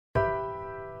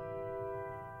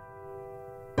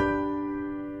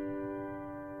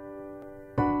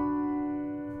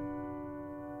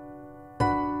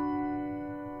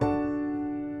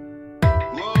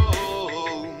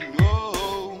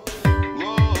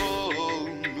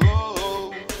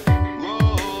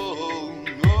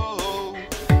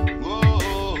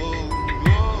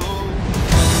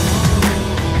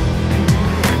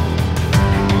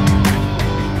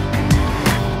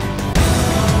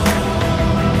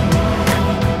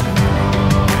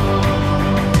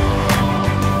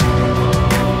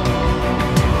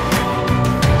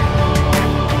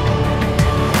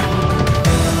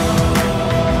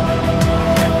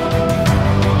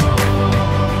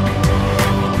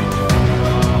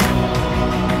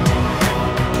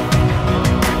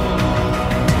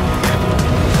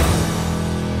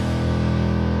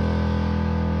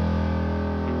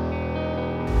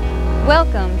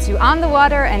to On the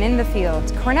Water and in the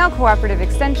Field, Cornell Cooperative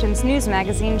Extension's news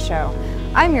magazine show.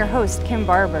 I'm your host, Kim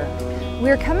Barber.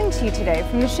 We're coming to you today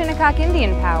from the Shinnicock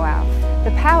Indian Pow Wow.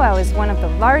 The Pow Wow is one of the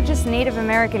largest Native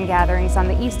American gatherings on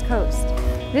the East Coast.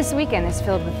 This weekend is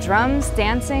filled with drums,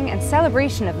 dancing, and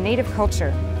celebration of Native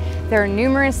culture. There are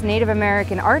numerous Native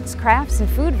American arts, crafts, and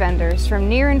food vendors from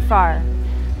near and far.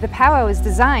 The Pow Wow is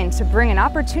designed to bring an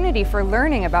opportunity for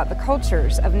learning about the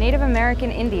cultures of Native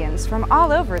American Indians from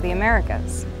all over the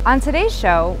Americas. On today's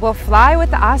show, we'll fly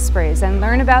with the Ospreys and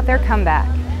learn about their comeback,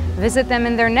 visit them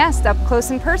in their nest up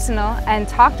close and personal, and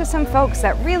talk to some folks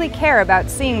that really care about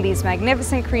seeing these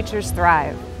magnificent creatures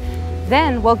thrive.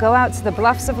 Then we'll go out to the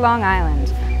bluffs of Long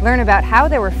Island, learn about how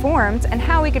they were formed and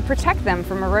how we could protect them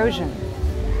from erosion.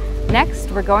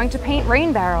 Next, we're going to paint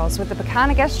rain barrels with the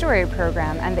Peconic Estuary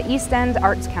Program and the East End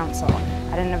Arts Council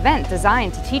at an event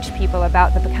designed to teach people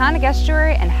about the Peconic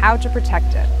Estuary and how to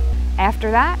protect it.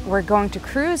 After that, we're going to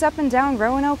cruise up and down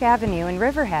Roanoke Avenue in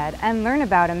Riverhead and learn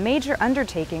about a major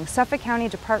undertaking Suffolk County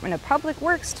Department of Public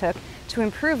Works took to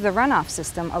improve the runoff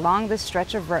system along this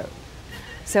stretch of road.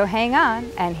 So hang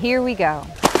on, and here we go.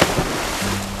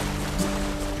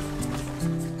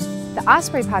 The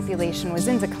osprey population was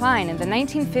in decline in the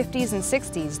 1950s and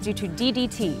 60s due to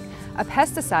DDT, a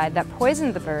pesticide that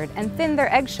poisoned the bird and thinned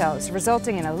their eggshells,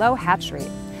 resulting in a low hatch rate.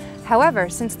 However,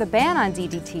 since the ban on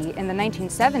DDT in the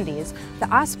 1970s,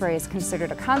 the osprey is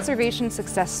considered a conservation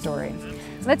success story.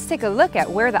 Let's take a look at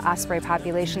where the osprey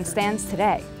population stands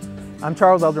today. I'm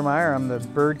Charles Eldermeyer. I'm the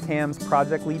bird cams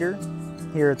project leader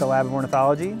here at the Lab of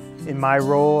Ornithology. In my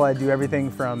role, I do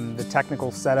everything from the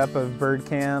technical setup of bird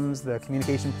cams, the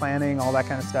communication planning, all that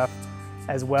kind of stuff,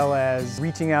 as well as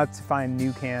reaching out to find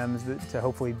new cams to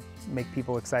hopefully make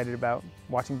people excited about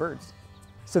watching birds.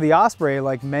 So the osprey,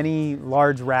 like many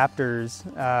large raptors,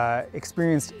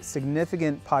 experienced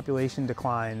significant population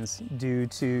declines due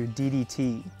to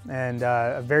DDT. And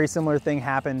a very similar thing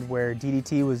happened where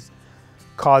DDT was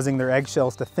causing their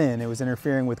eggshells to thin. It was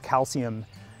interfering with calcium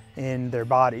in their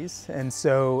bodies. And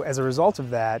so as a result of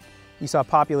that, you saw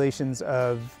populations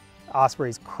of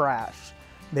ospreys crash.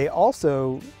 They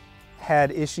also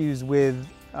had issues with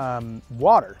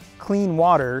water. Clean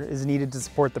water is needed to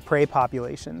support the prey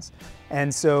populations.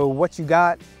 And so what you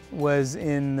got was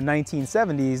in the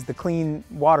 1970s, the Clean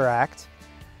Water Act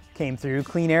came through,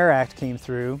 Clean Air Act came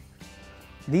through.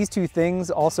 These two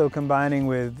things also combining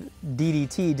with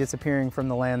DDT disappearing from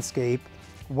the landscape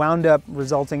wound up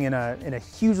resulting in a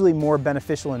hugely more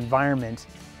beneficial environment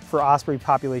for osprey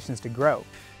populations to grow.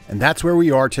 And that's where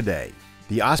we are today.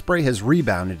 The osprey has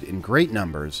rebounded in great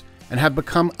numbers and have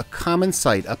become a common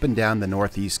sight up and down the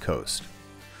northeast coast.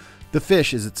 The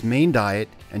fish is its main diet,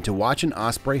 and to watch an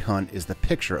osprey hunt is the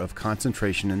picture of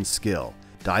concentration and skill,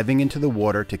 diving into the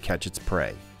water to catch its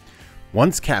prey.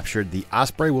 Once captured, the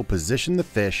osprey will position the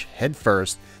fish head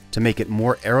first to make it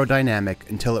more aerodynamic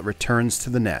until it returns to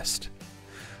the nest.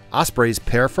 Ospreys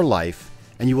pair for life,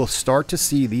 and you will start to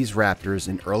see these raptors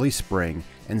in early spring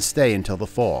and stay until the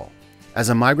fall. As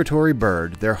a migratory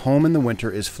bird, their home in the winter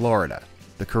is Florida,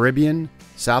 the Caribbean,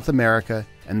 South America,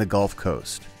 and the Gulf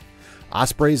Coast.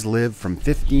 Ospreys live from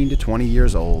 15 to 20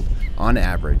 years old on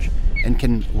average and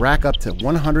can rack up to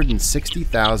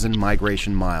 160,000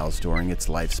 migration miles during its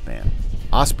lifespan.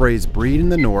 Ospreys breed in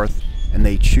the north, and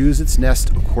they choose its nest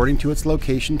according to its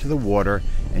location to the water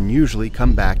and usually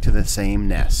come back to the same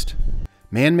nest.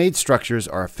 Man-made structures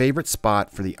are a favorite spot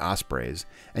for the ospreys,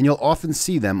 and you'll often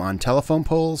see them on telephone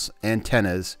poles,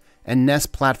 antennas, and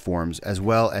nest platforms, as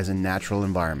well as in natural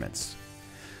environments.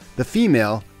 The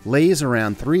female lays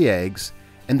around 3 eggs,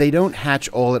 and they don't hatch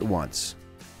all at once.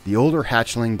 The older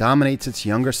hatchling dominates its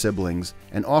younger siblings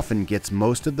and often gets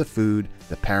most of the food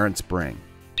the parents bring.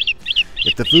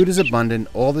 If the food is abundant,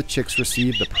 all the chicks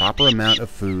receive the proper amount of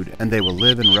food and they will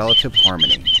live in relative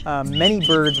harmony. Many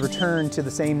birds return to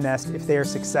the same nest if they are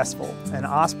successful, and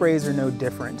ospreys are no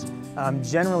different.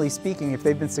 Generally speaking, if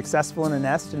they've been successful in a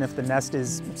nest and if the nest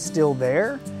is still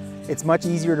there, it's much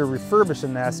easier to refurbish a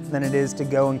nest than it is to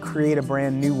go and create a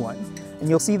brand new one. And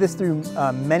you'll see this through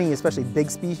many, especially big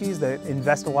species that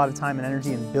invest a lot of time and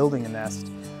energy in building a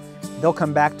nest. They'll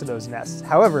come back to those nests.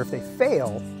 However, if they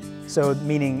fail, so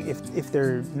meaning if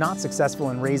they're not successful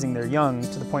in raising their young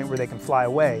to the point where they can fly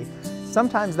away,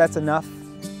 sometimes that's enough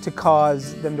to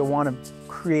cause them to want to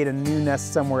create a new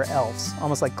nest somewhere else,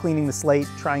 almost like cleaning the slate,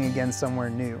 trying again somewhere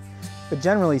new. But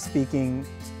generally speaking,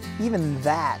 even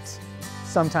that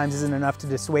sometimes isn't enough to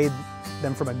dissuade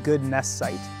them from a good nest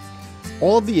site.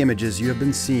 All of the images you have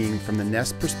been seeing from the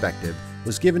nest perspective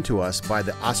was given to us by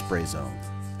the Osprey Zone.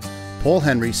 Paul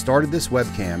Henry started this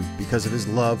webcam because of his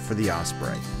love for the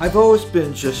osprey. I've always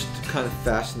been just kind of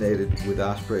fascinated with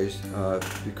ospreys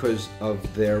because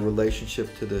of their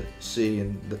relationship to the sea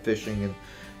and the fishing and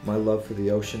my love for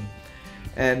the ocean.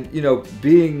 And, you know,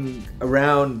 being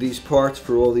around these parts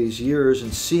for all these years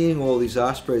and seeing all these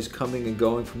ospreys coming and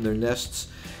going from their nests,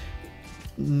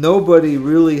 nobody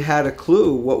really had a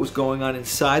clue what was going on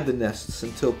inside the nests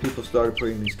until people started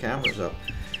putting these cameras up.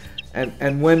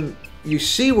 And when you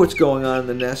see what's going on in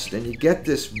the nest and you get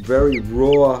this very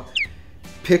raw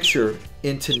picture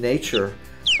into nature,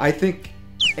 I think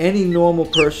any normal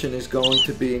person is going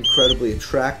to be incredibly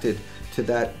attracted to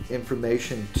that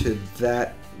information, to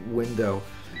that window.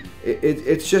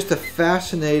 It's just a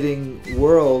fascinating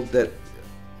world that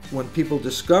when people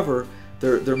discover,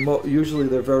 usually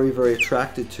they're very, very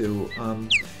attracted to.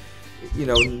 You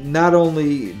know, not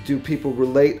only do people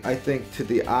relate, I think, to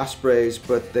the ospreys,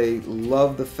 but they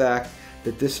love the fact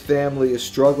that this family is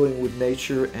struggling with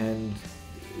nature and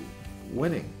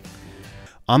winning.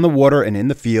 On the Water and in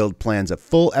the Field plans a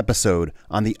full episode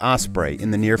on the osprey in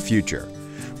the near future.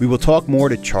 We will talk more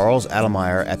to Charles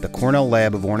Adelmeyer at the Cornell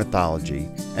Lab of Ornithology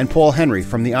and Paul Henry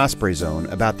from the Osprey Zone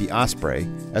about the osprey,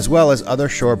 as well as other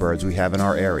shorebirds we have in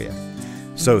our area.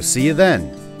 So see you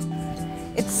then.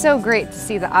 It's so great to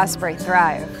see the osprey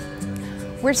thrive.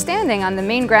 We're standing on the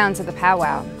main grounds of the Pow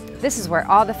Wow. This is where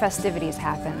all the festivities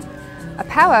happen. A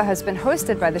powwow has been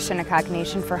hosted by the Shinnicock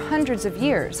Nation for hundreds of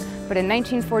years, but in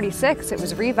 1946 it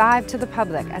was revived to the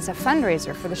public as a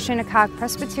fundraiser for the Shinnicock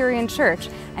Presbyterian Church,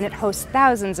 and it hosts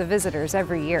thousands of visitors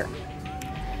every year.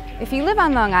 If you live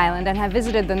on Long Island and have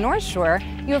visited the North Shore,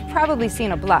 you have probably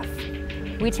seen a bluff.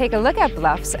 We take a look at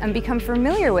bluffs and become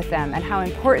familiar with them and how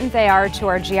important they are to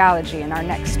our geology in our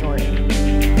next story.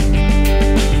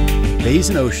 Bays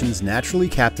and oceans naturally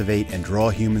captivate and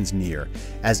draw humans near,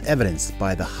 as evidenced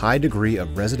by the high degree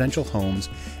of residential homes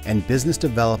and business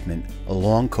development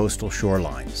along coastal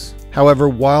shorelines. However,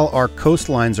 while our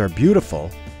coastlines are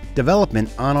beautiful,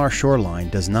 development on our shoreline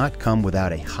does not come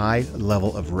without a high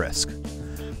level of risk.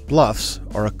 Bluffs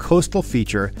are a coastal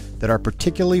feature that are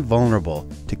particularly vulnerable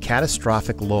to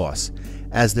catastrophic loss,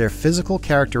 as their physical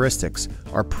characteristics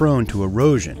are prone to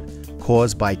erosion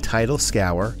caused by tidal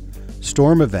scour,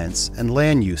 storm events, and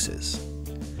land uses.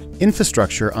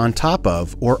 Infrastructure on top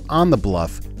of or on the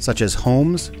bluff, such as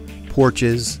homes,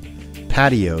 porches,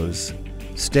 patios,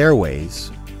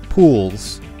 stairways,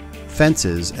 pools,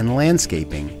 fences, and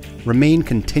landscaping, remain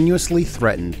continuously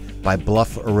threatened by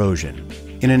bluff erosion.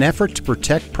 In an effort to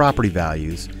protect property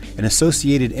values and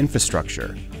associated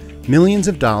infrastructure, millions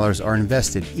of dollars are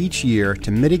invested each year to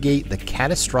mitigate the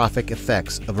catastrophic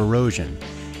effects of erosion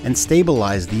and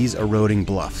stabilize these eroding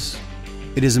bluffs.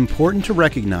 It is important to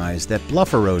recognize that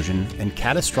bluff erosion and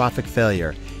catastrophic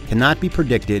failure cannot be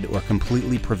predicted or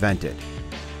completely prevented.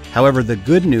 However, the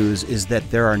good news is that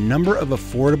there are a number of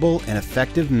affordable and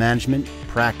effective management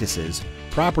practices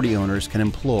property owners can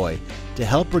employ to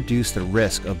help reduce the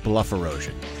risk of bluff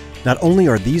erosion. Not only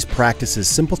are these practices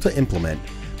simple to implement,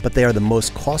 but they are the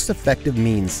most cost-effective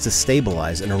means to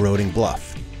stabilize an eroding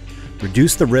bluff,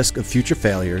 reduce the risk of future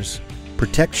failures,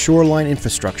 protect shoreline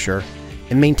infrastructure,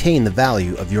 and maintain the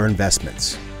value of your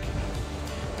investments.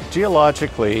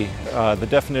 Geologically, the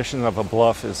definition of a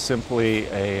bluff is simply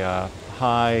a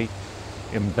high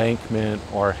embankment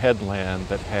or headland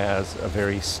that has a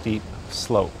very steep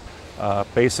slope.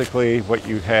 Basically, what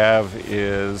you have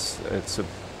is, it's a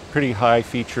pretty high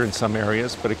feature in some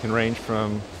areas, but it can range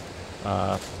from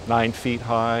 9 feet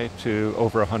high to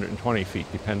over 120 feet,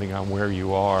 depending on where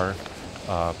you are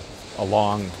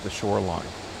along the shoreline.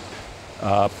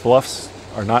 Bluffs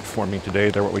are not forming today.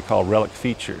 They're what we call relic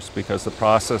features because the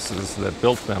processes that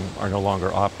built them are no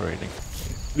longer operating.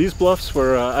 These bluffs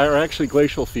are actually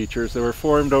glacial features. They were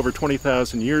formed over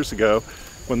 20,000 years ago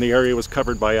when the area was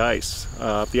covered by ice.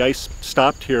 The ice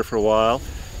stopped here for a while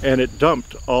and it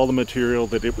dumped all the material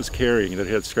that it was carrying that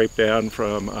it had scraped down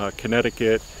from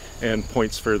Connecticut and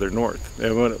points further north.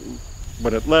 And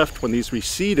when it left, when these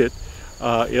receded,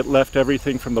 it left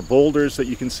everything from the boulders that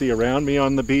you can see around me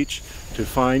on the beach to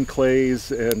fine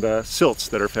clays and silts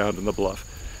that are found in the bluff.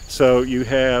 So you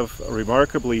have a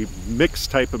remarkably mixed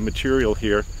type of material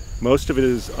here. Most of it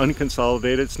is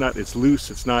unconsolidated. It's loose.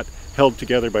 It's not held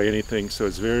together by anything, so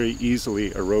it's very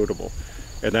easily erodible.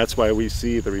 And that's why we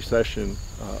see the recession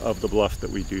of the bluff that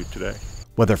we do today.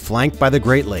 Whether flanked by the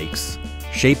Great Lakes,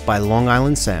 shaped by Long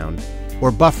Island Sound, or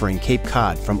buffering Cape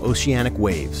Cod from oceanic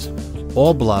waves,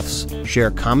 all bluffs share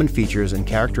common features and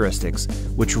characteristics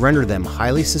which render them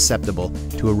highly susceptible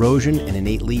to erosion and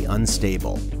innately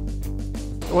unstable.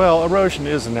 Well, erosion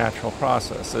is a natural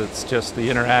process. It's just the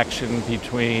interaction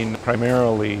between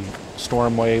primarily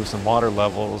storm waves and water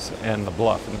levels and the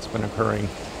bluff, and it's been occurring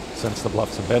since the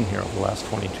bluffs have been here over the last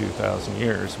 22,000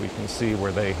 years. We can see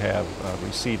where they have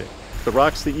receded. The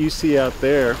rocks that you see out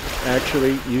there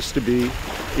actually used to be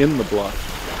in the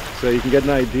bluff. So you can get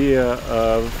an idea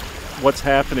of what's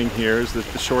happening here is that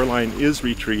the shoreline is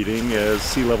retreating as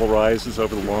sea level rises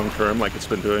over the long term, like it's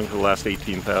been doing for the last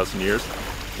 18,000 years.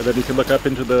 And then you can look up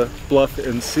into the bluff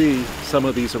and see some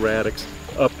of these erratics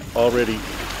up already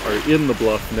are in the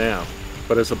bluff now.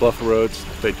 But as the bluff erodes,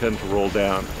 they tend to roll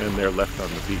down and they're left on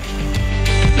the beach.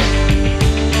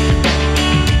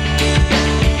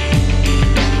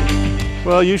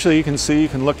 Well, usually you can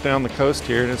look down the coast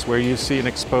here, and it's where you see an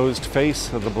exposed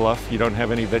face of the bluff. You don't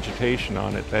have any vegetation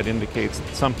on it. That indicates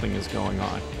that something is going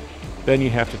on. Then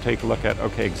you have to take a look at,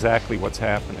 okay, exactly what's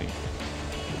happening.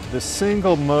 The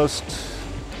single most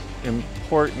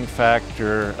important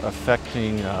factor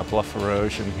affecting bluff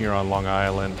erosion here on Long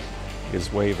Island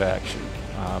is wave action,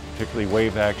 particularly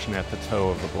wave action at the toe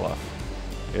of the bluff.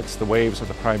 It's the waves are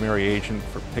the primary agent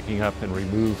for picking up and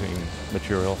removing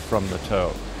material from the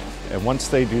toe. And once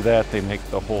they do that, they make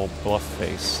the whole bluff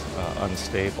face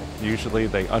unstable. Usually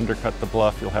they undercut the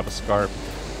bluff, you'll have a scarp.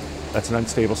 That's an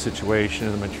unstable situation,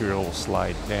 and the material will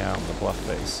slide down the bluff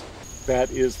face. That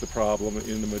is the problem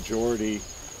in the majority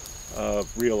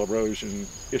of real erosion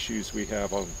issues we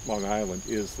have on Long Island,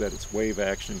 is that it's wave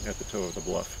action at the toe of the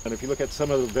bluff. And if you look at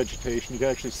some of the vegetation, you can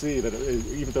actually see that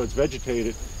even though it's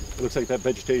vegetated, it looks like that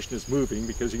vegetation is moving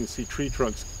because you can see tree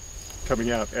trunks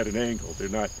coming out at an angle. They're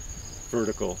not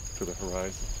vertical to the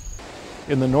horizon.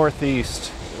 In the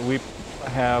Northeast, we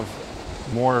have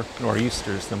more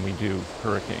nor'easters than we do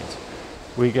hurricanes.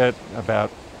 We get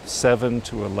about 7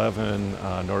 to 11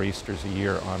 nor'easters a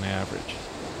year on average.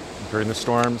 During the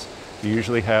storms, you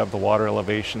usually have the water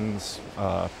elevations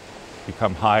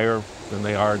become higher than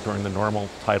they are during the normal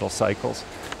tidal cycles.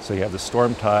 So you have the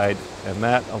storm tide, and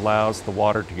that allows the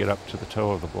water to get up to the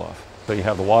toe of the bluff. So you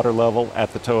have the water level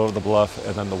at the toe of the bluff,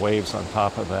 and then the waves on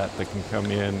top of that can come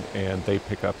in and they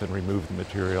pick up and remove the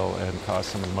material and cause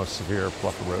some of the most severe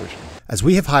bluff erosion. As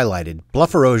we have highlighted,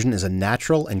 bluff erosion is a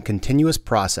natural and continuous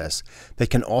process that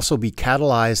can also be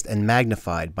catalyzed and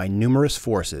magnified by numerous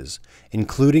forces,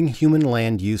 including human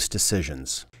land use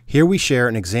decisions. Here we share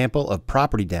an example of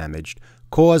property damage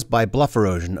caused by bluff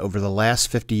erosion over the last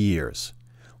 50 years.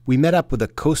 We met up with a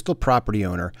coastal property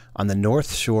owner on the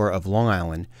north shore of Long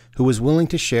Island who was willing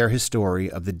to share his story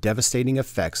of the devastating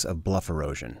effects of bluff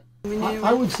erosion.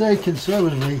 I would say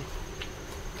conservatively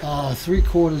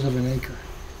 3/4 of an acre.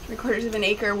 3/4 of an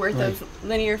acre worth of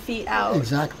linear feet out.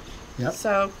 Exactly. Yep.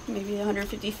 So maybe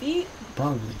 150 feet?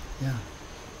 Probably, yeah.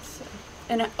 So,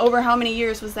 and over how many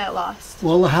years was that lost?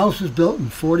 Well, the house was built in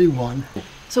 41.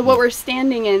 So what we're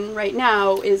standing in right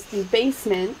now is the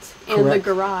basement and Correct.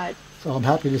 the garage. So I'm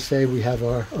happy to say we have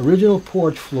our original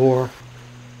porch floor,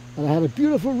 and I have a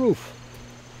beautiful roof.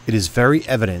 It is very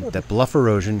evident that bluff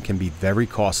erosion can be very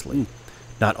costly,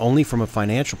 not only from a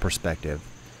financial perspective,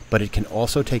 but it can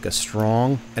also take a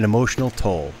strong and emotional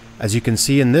toll, as you can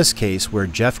see in this case where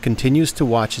Jeff continues to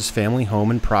watch his family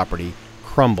home and property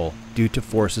crumble due to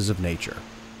forces of nature.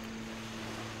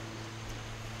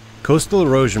 Coastal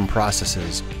erosion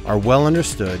processes are well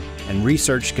understood and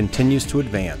research continues to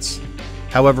advance.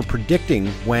 However,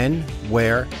 predicting when,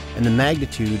 where, and the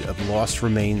magnitude of loss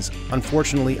remains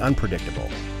unfortunately unpredictable.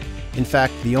 In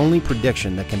fact, the only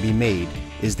prediction that can be made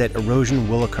is that erosion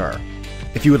will occur.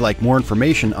 If you would like more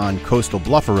information on coastal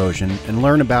bluff erosion and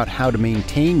learn about how to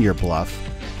maintain your bluff,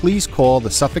 please call the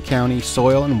Suffolk County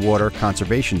Soil and Water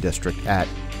Conservation District at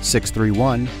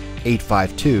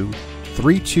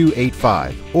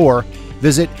 631-852-3285 or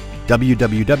visit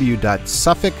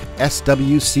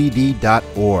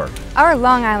www.suffolkswcd.org. Our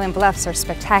Long Island Bluffs are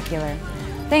spectacular.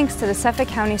 Thanks to the Suffolk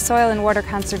County Soil and Water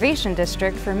Conservation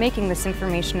District for making this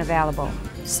information available.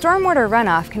 Stormwater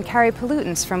runoff can carry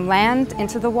pollutants from land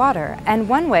into the water, and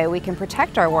one way we can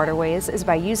protect our waterways is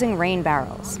by using rain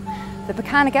barrels. The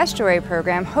Peconic Estuary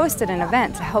Program hosted an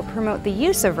event to help promote the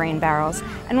use of rain barrels,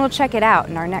 and we'll check it out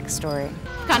in our next story.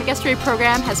 Peconic Estuary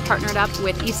Program has partnered up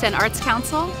with East End Arts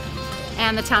Council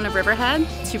and the town of Riverhead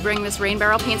to bring this rain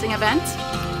barrel painting event.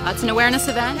 It's an awareness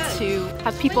event to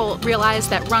have people realize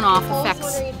that runoff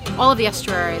affects all of the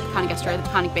estuary, the Peconic Estuary, the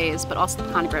Peconic Bays, but also the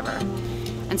Peconic River.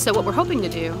 And so what we're hoping to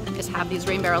do is have these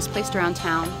rain barrels placed around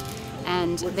town,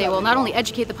 and they will not only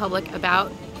educate the public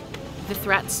about the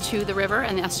threats to the river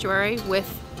and the estuary with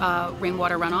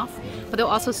rainwater runoff, but they'll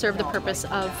also serve the purpose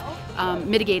of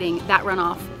mitigating that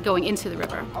runoff going into the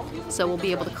river. So we'll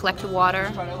be able to collect the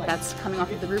water that's coming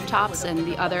off of the rooftops and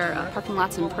the other parking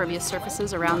lots and impervious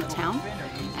surfaces around the town.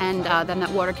 And then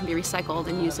that water can be recycled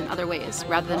and used in other ways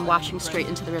rather than washing straight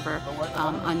into the river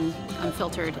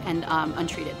unfiltered and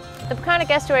untreated. The Peconic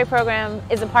Estuary Program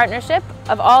is a partnership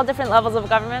of all different levels of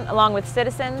government, along with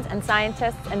citizens and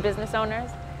scientists and business owners,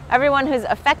 everyone who's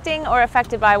affecting or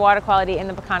affected by water quality in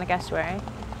the Peconic Estuary.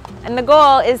 And the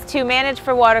goal is to manage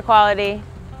for water quality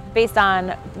based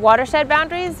on watershed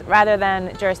boundaries rather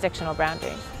than jurisdictional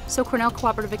boundaries. So Cornell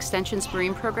Cooperative Extension's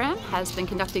Marine Program has been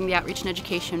conducting the outreach and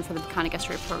education for the Peconic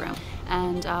Estuary Program.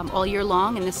 And all year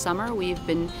long and this summer we've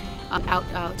been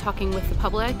out talking with the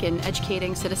public and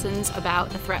educating citizens about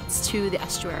the threats to the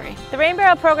estuary. The Rain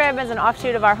Barrel program is an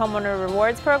offshoot of our Homeowner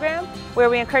Rewards program, where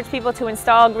we encourage people to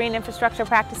install green infrastructure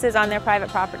practices on their private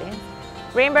property.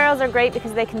 Rain barrels are great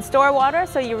because they can store water,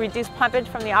 so you reduce pumpage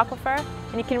from the aquifer,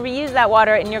 and you can reuse that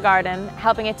water in your garden,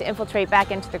 helping it to infiltrate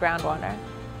back into the groundwater.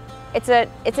 It's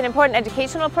an important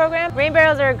educational program. Rain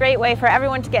barrels are a great way for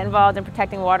everyone to get involved in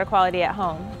protecting water quality at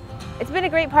home. It's been a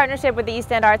great partnership with the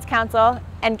East End Arts Council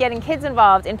and getting kids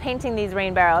involved in painting these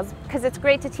rain barrels, because it's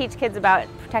great to teach kids about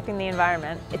protecting the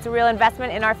environment. It's a real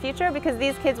investment in our future because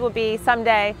these kids will be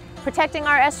someday protecting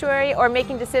our estuary or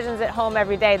making decisions at home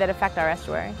every day that affect our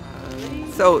estuary.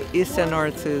 So East End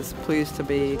Arts is pleased to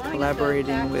be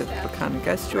collaborating with Peconic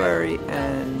Estuary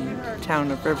and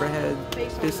Town of Riverhead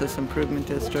Business Improvement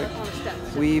District.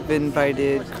 We've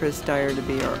invited Chris Dyer to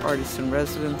be our artist in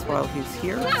residence while he's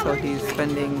here, so he's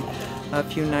spending a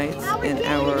few nights in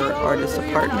our artist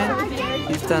apartment.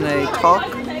 He's done a talk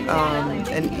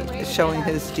and showing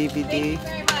his DVD,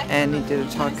 and he did a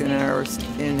talk in our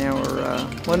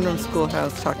one-room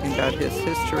schoolhouse talking about his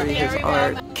history, his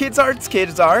art. Kids art's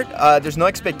kids art. There's no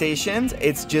expectations.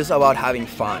 It's just about having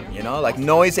fun, you know? Like,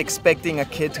 no one's expecting a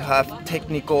kid to have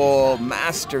technical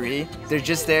mastery. They're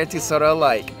just there to sort of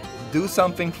like do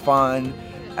something fun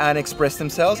and express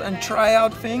themselves and try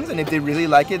out things, and if they really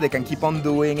like it, they can keep on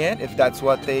doing it if that's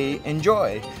what they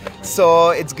enjoy. So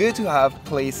it's good to have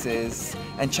places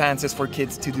and chances for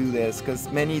kids to do this,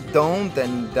 because many don't,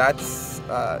 and that's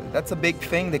a big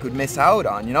thing they could miss out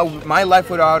on. You know, my life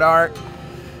without art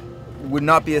would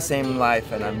not be the same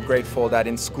life, and I'm grateful that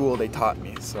in school they taught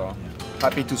me, so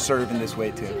happy to serve in this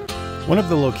way too. One of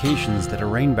the locations that a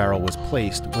rain barrel was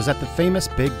placed was at the famous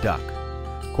Big Duck.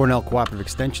 Cornell Cooperative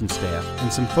Extension staff and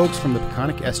some folks from the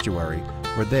Peconic Estuary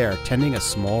were there tending a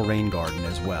small rain garden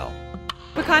as well.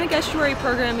 Peconic Estuary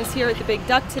Program is here at the Big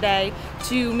Duck today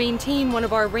to maintain one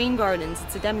of our rain gardens.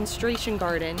 It's a demonstration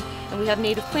garden, and we have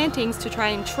native plantings to try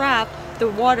and trap the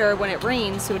water when it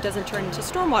rains so it doesn't turn into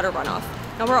stormwater runoff.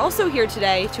 Now we're also here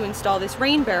today to install this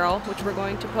rain barrel, which we're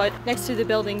going to put next to the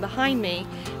building behind me.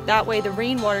 That way the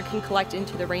rainwater can collect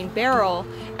into the rain barrel,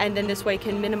 and then this way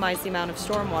can minimize the amount of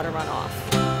stormwater runoff.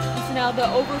 So now the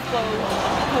overflow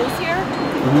hose here,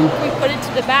 if we put it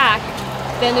to the back,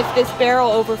 then if this barrel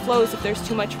overflows, if there's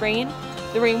too much rain,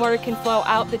 the rainwater can flow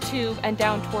out the tube and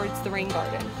down towards the rain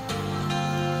garden.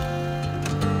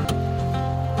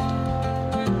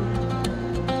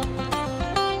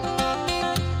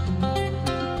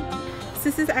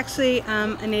 This is actually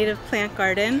a native plant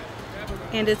garden,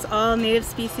 and it's all native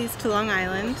species to Long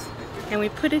Island, and we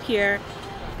put it here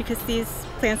because these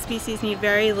plant species need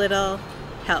very little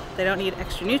help. They don't need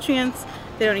extra nutrients,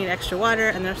 they don't need extra water,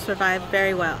 and they'll survive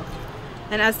very well.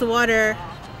 And as the water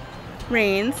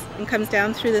rains and comes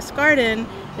down through this garden,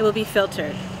 it will be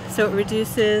filtered, so it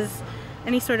reduces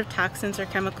any sort of toxins or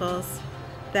chemicals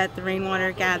that the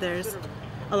rainwater gathers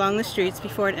along the streets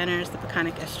before it enters the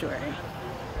Peconic Estuary.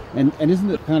 And isn't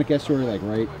the Peconic Estuary like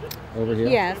right over here?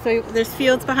 Yeah, so there's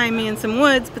fields behind me and some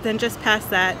woods, but then just past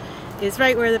that is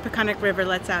right where the Peconic River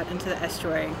lets out into the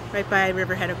estuary, right by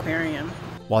Riverhead Aquarium.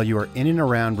 While you are in and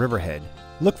around Riverhead,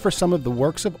 look for some of the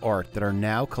works of art that are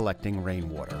now collecting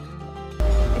rainwater.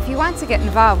 If you want to get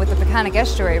involved with the Peconic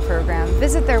Estuary Program,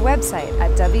 visit their website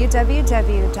at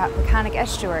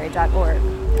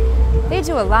www.peconicestuary.org. They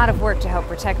do a lot of work to help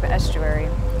protect the estuary.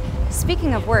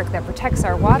 Speaking of work that protects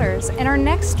our waters, in our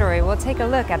next story we'll take a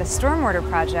look at a stormwater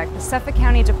project the Suffolk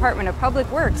County Department of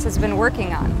Public Works has been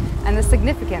working on and the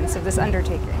significance of this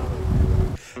undertaking.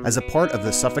 As a part of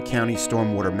the Suffolk County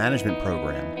Stormwater Management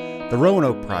Program, the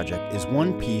Roanoke Project is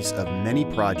one piece of many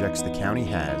projects the county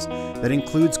has that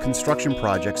includes construction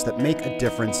projects that make a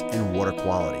difference in water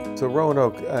quality. So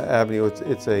Roanoke Avenue,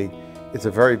 it's a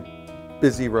very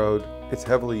busy road. It's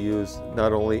heavily used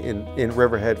not only in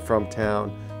Riverhead from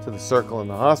town to the circle and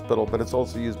the hospital, but it's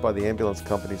also used by the ambulance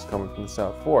companies coming from the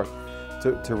South Fork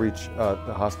to reach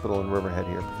the hospital in Riverhead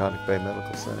here, Peconic Bay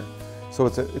Medical Center. So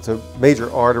it's a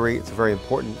major artery. It's a very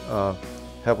important,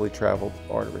 heavily traveled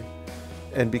artery.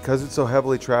 And because it's so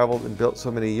heavily traveled and built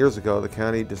so many years ago, the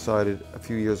county decided a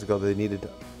few years ago they needed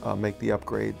to make the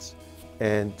upgrades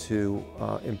and to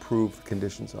improve the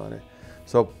conditions on it.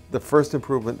 So the first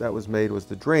improvement that was made was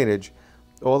the drainage.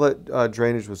 All that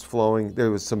drainage was flowing. There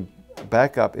was some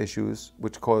backup issues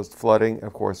which caused flooding, and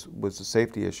of course was a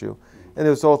safety issue. And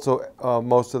there was also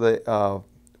most of the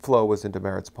flow was into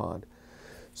Merritt's Pond.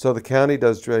 So the county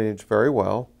does drainage very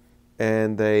well,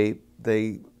 and they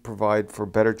provide for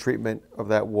better treatment of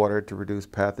that water to reduce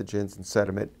pathogens and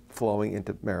sediment flowing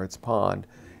into Merritt's Pond.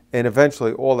 And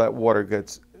eventually all that water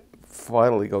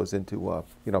finally goes into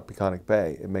Peconic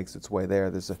Bay. It makes its way there.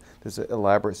 There's an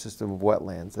elaborate system of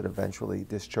wetlands that eventually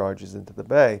discharges into the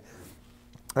bay.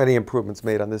 Any improvements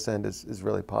made on this end is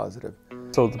really positive.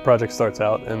 So the project starts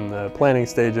out in the planning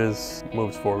stages,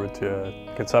 moves forward to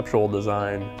a conceptual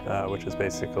design, which is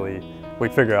basically we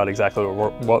figure out exactly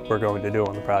what we're going to do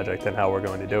on the project and how we're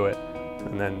going to do it,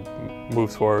 and then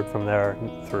moves forward from there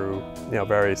through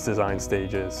various design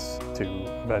stages to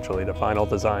eventually the final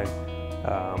design,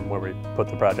 where we put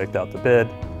the project out to bid,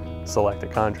 select a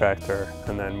contractor,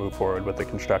 and then move forward with the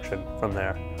construction from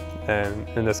there. And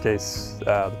in this case,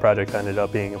 the project ended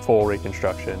up being a full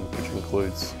reconstruction, which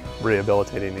includes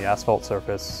rehabilitating the asphalt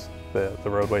surface, the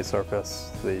roadway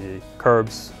surface, the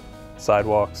curbs,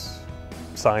 sidewalks,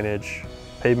 signage,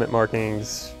 pavement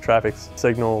markings, traffic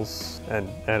signals, and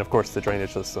of course the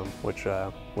drainage system, which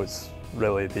was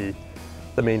really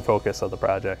the main focus of the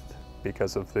project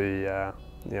because of the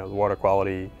the water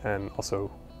quality and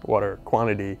also water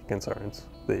quantity concerns,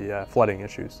 the flooding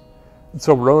issues.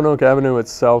 So Roanoke Avenue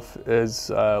itself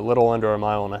is a little under 1.5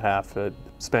 miles. It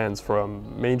spans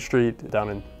from Main Street down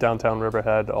in downtown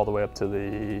Riverhead all the way up to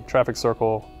the traffic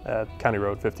circle at County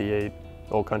Road 58,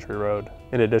 Old Country Road.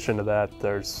 In addition to that,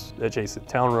 there's adjacent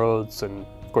town roads and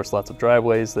of course lots of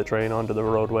driveways that drain onto the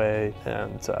roadway,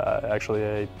 and actually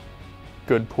a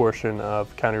good portion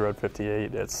of County Road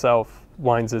 58 itself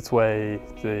winds its way,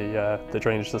 the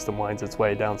drainage system winds its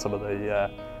way down some of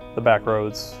the back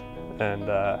roads and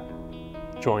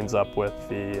joins up with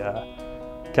the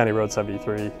County Road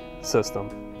 73 system,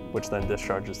 which then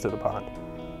discharges to the pond.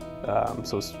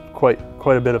 So it's quite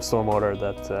a bit of stormwater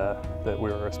that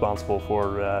we were responsible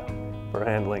for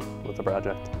handling with the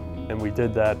project. And we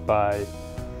did that by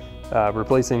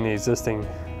replacing the existing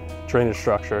drainage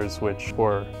structures, which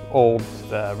were old,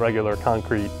 regular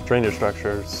concrete drainage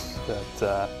structures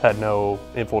that had no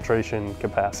infiltration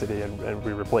capacity, and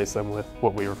we replaced them with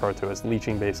what we refer to as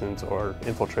leaching basins or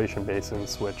infiltration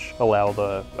basins, which allow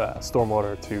the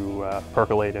stormwater to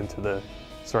percolate into the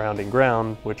surrounding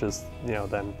ground, which is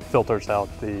then filters out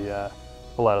a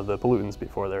lot of the pollutants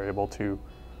before they're able to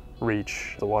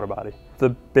reach the water body. The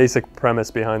basic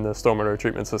premise behind the stormwater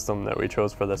treatment system that we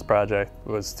chose for this project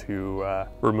was to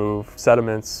remove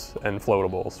sediments and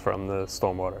floatables from the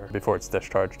stormwater before it's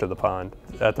discharged to the pond.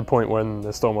 At the point when the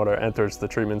stormwater enters the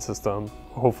treatment system,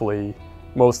 hopefully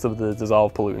most of the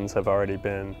dissolved pollutants have already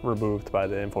been removed by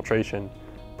the infiltration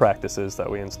practices that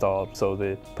we installed. So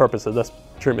the purpose of this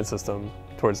treatment system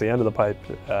towards the end of the pipe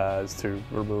is to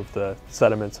remove the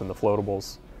sediments and the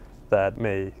floatables that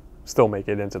may still make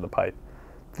it into the pipe.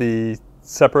 The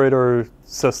separator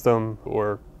system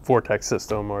or vortex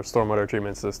system or stormwater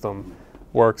treatment system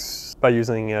works by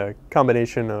using a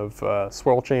combination of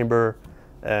swirl chamber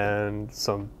and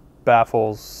some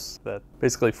baffles that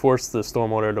basically force the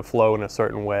stormwater to flow in a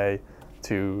certain way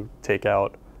to take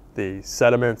out the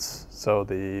sediments, so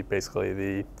basically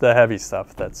the heavy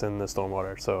stuff that's in the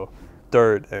stormwater, so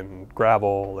dirt and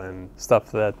gravel and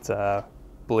stuff that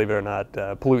believe it or not,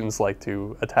 pollutants like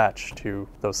to attach to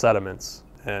those sediments.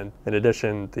 And in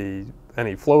addition,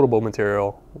 any floatable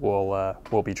material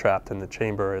will be trapped in the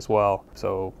chamber as well.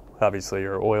 So obviously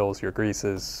your oils, your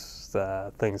greases,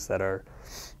 things that are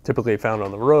typically found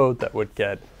on the road that would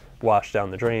get washed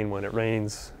down the drain when it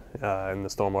rains in the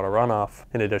stormwater runoff,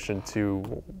 in addition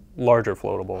to larger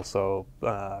floatables, so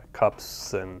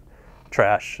cups and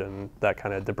trash and that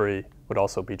kind of debris would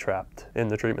also be trapped in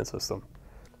the treatment system.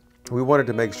 We wanted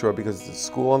to make sure, because there's a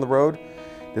school on the road,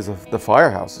 the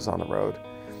firehouse is on the road,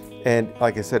 and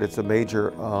like I said, it's a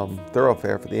major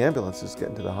thoroughfare for the ambulances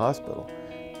getting to the hospital,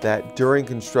 that during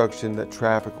construction that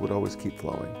traffic would always keep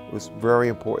flowing. It was very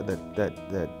important that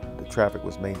the traffic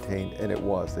was maintained, and it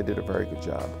was. They did a very good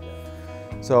job.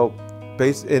 So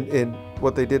based in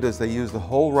what they did is they used the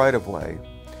whole right-of-way,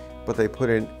 but they put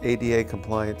in ADA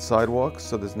compliant sidewalks.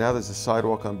 So there's a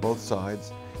sidewalk on both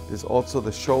sides. There's also,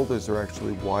 the shoulders are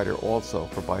actually wider also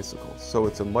for bicycles. So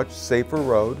it's a much safer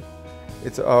road.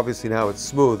 It's obviously now it's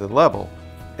smooth and level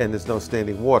and there's no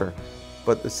standing water,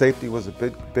 but the safety was a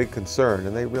big concern,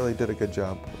 and they really did a good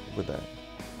job with that.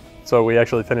 So we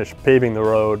actually finished paving the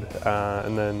road,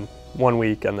 and then 1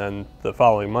 week, and then the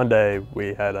following Monday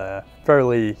we had a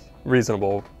fairly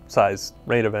reasonable sized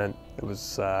rain event. It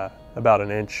was about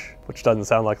 1 inch, which doesn't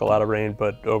sound like a lot of rain,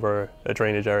 but over a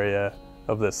drainage area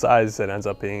of this size, it ends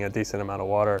up being a decent amount of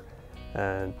water.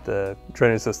 And the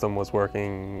drainage system was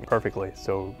working perfectly,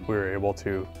 so we were able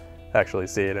to actually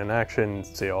see it in action,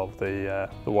 see all of the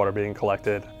water being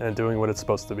collected and doing what it's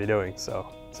supposed to be doing. So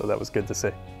that was good to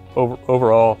see.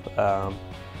 Overall,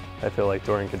 I feel like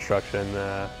during construction,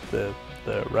 the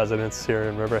residents here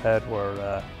in Riverhead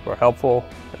were helpful,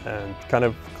 and kind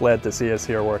of glad to see us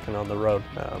here working on the road,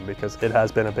 because it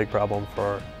has been a big problem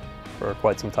for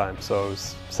quite some time. So it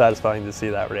was satisfying to see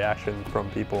that reaction from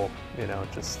people, you know,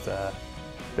 just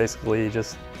basically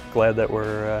just glad that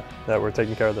we're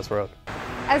taking care of this road.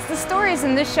 As the stories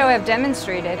in this show have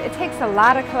demonstrated, it takes a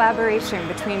lot of collaboration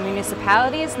between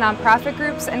municipalities, nonprofit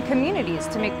groups, and communities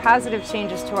to make positive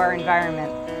changes to our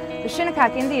environment. The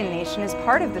Shinnicock Indian Nation is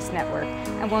part of this network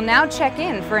and will now check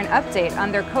in for an update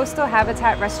on their coastal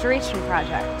habitat restoration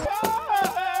project.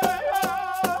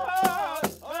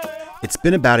 It's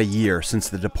been about a year since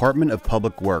the Department of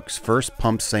Public Works first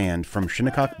pumped sand from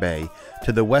Shinnicock Bay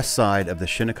to the west side of the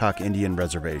Shinnicock Indian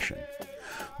Reservation.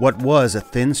 What was a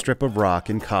thin strip of rock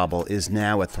and cobble is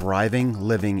now a thriving,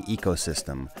 living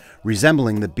ecosystem,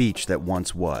 resembling the beach that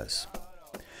once was.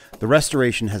 The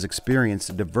restoration has experienced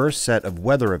a diverse set of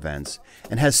weather events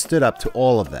and has stood up to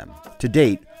all of them. To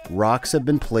date, rocks have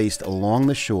been placed along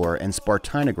the shore and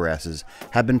spartina grasses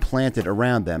have been planted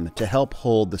around them to help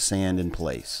hold the sand in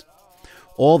place.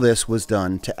 All this was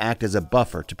done to act as a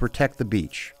buffer to protect the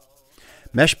beach.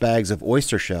 Mesh bags of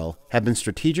oyster shell have been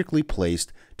strategically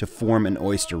placed to form an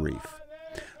oyster reef.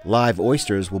 Live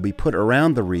oysters will be put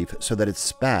around the reef so that its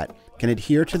spat can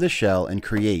adhere to the shell and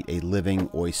create a living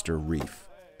oyster reef.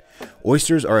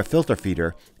 Oysters are a filter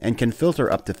feeder and can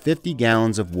filter up to 50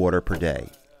 gallons of water per day.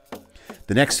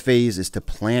 The next phase is to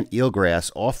plant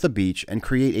eelgrass off the beach and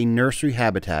create a nursery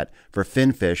habitat for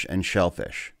finfish and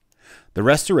shellfish. The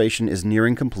restoration is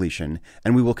nearing completion,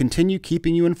 and we will continue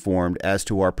keeping you informed as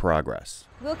to our progress.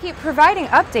 We'll keep providing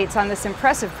updates on this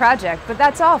impressive project, but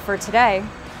that's all for today.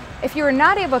 If you were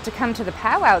not able to come to the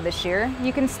Pow Wow this year,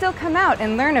 you can still come out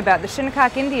and learn about the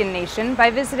Shinnicock Indian Nation by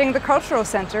visiting the Cultural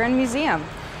Center and Museum.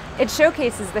 It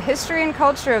showcases the history and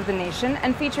culture of the nation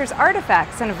and features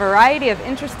artifacts and a variety of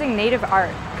interesting native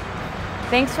art.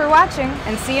 Thanks for watching,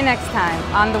 and see you next time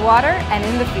on the water and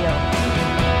in the field.